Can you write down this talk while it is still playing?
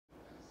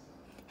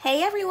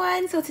Hey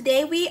everyone, so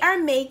today we are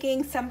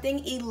making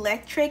something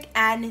electric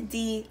and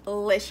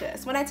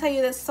delicious. When I tell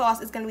you this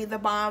sauce is going to be the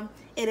bomb,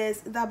 it is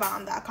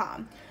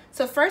thebomb.com.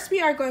 So first we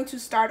are going to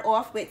start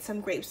off with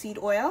some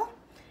grapeseed oil.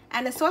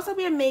 And the sauce that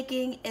we are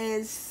making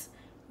is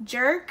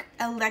jerk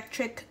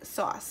electric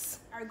sauce.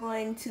 We are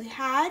going to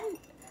add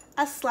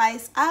a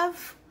slice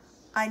of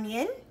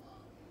onion.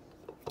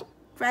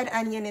 Red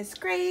onion is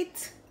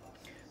great.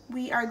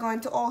 We are going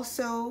to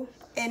also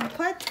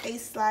input a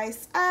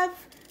slice of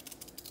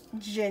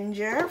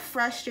ginger,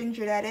 fresh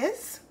ginger that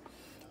is,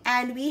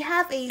 and we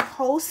have a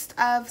host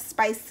of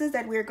spices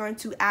that we're going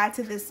to add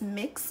to this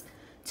mix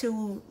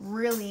to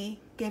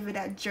really give it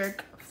a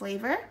jerk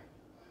flavor.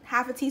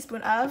 Half a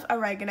teaspoon of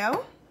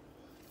oregano.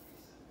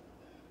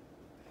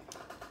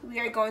 We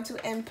are going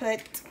to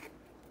input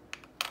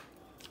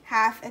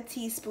half a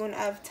teaspoon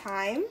of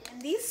thyme.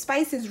 And these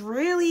spices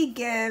really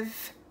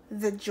give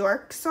the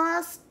jerk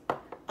sauce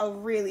a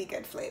really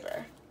good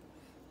flavor.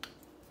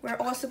 We're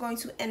also going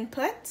to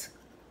input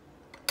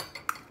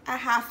a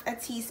half a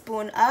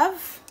teaspoon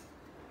of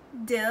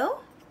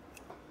dill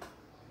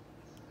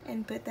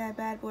and put that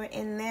bad boy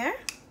in there.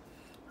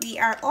 We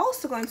are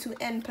also going to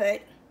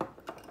input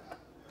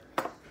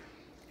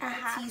a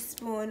half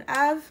teaspoon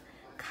of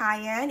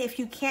cayenne. If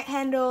you can't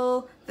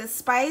handle the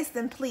spice,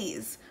 then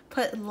please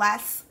put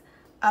less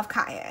of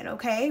cayenne,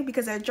 okay?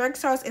 Because our jerk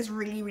sauce is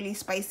really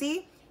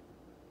spicy.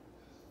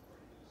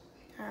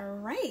 All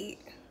right.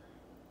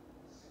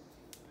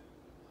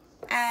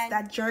 And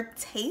that jerk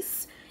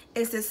taste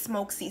is this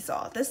smoked sea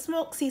salt. This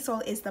smoked sea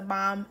salt is the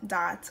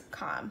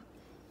bomb.com.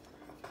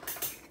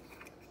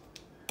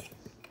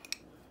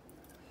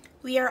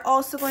 We are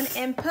also going to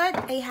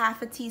input a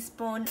half a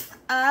teaspoon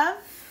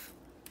of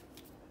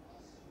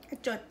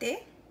achote,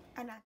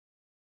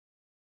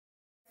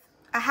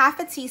 a half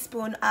a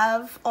teaspoon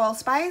of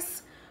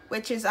allspice,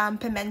 which is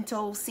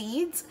pimento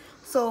seeds.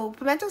 So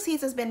pimento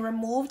seeds has been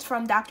removed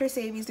from Dr.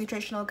 Sebi's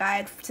nutritional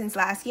guide since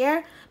last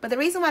year. But the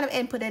reason why I'm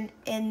inputting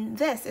in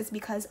this is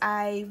because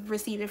I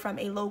received it from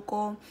a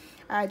local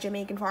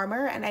Jamaican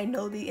farmer, and I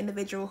know the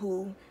individual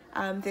who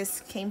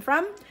this came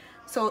from.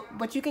 So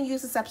what you can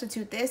use to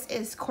substitute this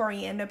is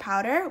coriander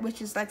powder,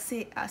 which is like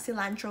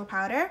cilantro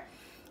powder.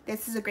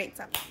 This is a great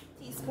substitute.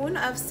 Teaspoon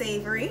of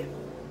savory.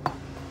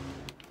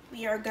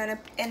 We are gonna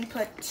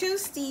input 2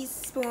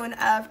 teaspoons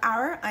of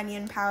our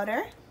onion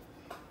powder.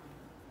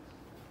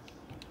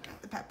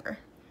 The pepper.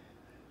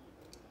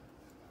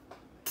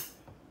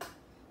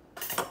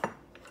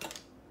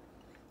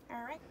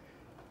 All right.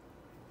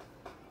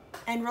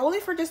 And roll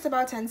it for just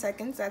about 10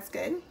 seconds, that's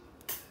good.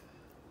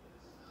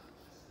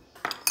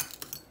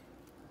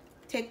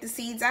 Take the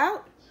seeds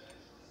out.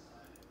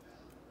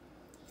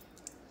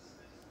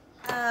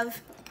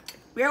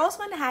 We're also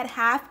going to add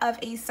half of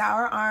a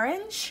sour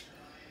orange.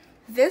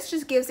 This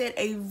just gives it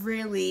a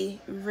really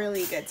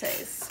good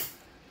taste.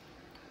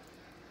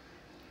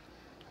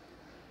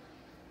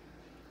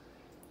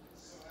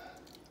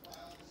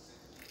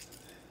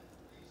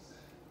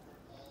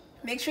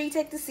 Make sure you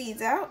take the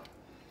seeds out,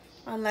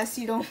 unless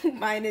you don't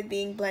mind it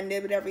being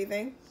blended with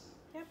everything.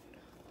 Yep.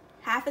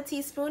 Half a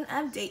teaspoon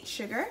of date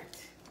sugar,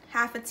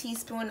 half a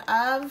teaspoon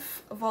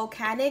of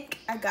volcanic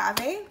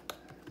agave.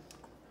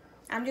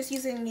 I'm just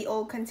using the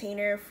old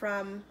container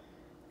from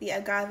the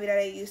agave that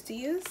I used to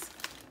use.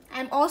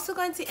 I'm also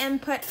going to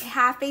input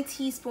half a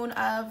teaspoon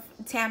of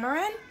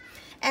tamarind,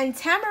 and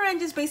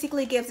tamarind just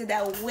basically gives it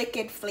that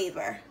wicked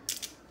flavor.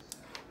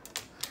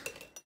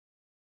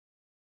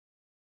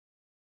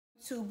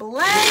 To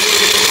blend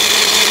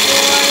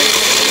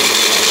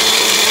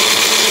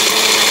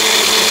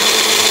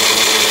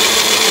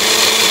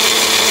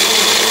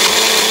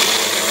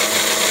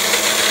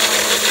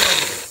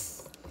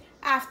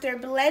After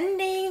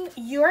blending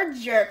your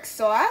jerk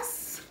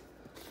sauce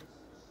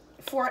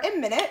for a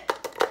minute,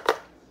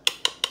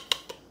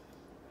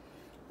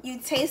 you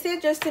taste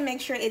it just to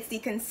make sure it's the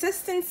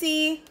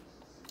consistency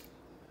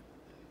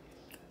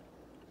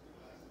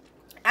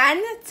and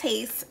the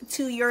taste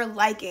to your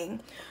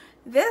liking.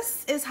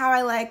 This is how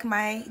I like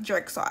my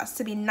jerk sauce,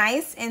 to be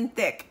nice and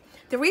thick.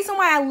 The reason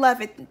why I love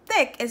it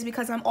thick is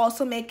because I'm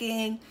also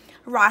making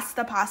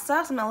rasta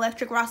pasta, some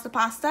electric rasta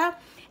pasta,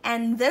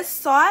 and this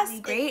sauce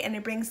is great and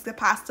it brings the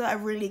pasta a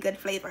really good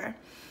flavor.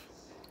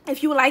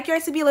 If you would like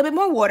yours to be a little bit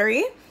more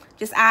watery,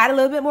 just add a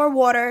little bit more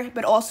water,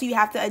 but also you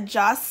have to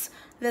adjust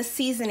the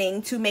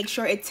seasoning to make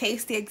sure it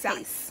tastes the exact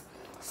taste.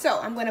 So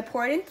I'm going to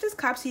pour it into this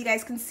cup so you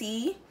guys can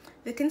see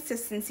the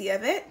consistency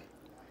of it.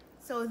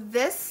 So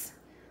this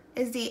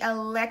is the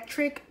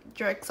electric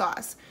jerk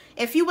sauce.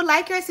 If you would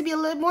like yours to be a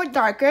little more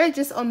darker,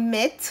 just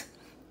omit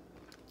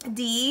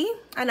the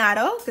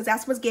annatto, because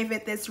that's what gives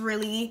it this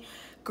really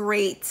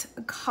great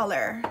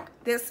color.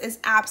 This is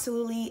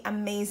absolutely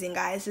amazing,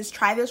 guys. Just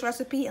try this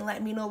recipe and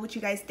let me know what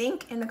you guys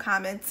think in the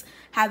comments.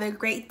 Have a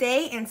great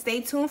day and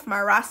stay tuned for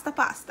my rasta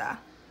pasta.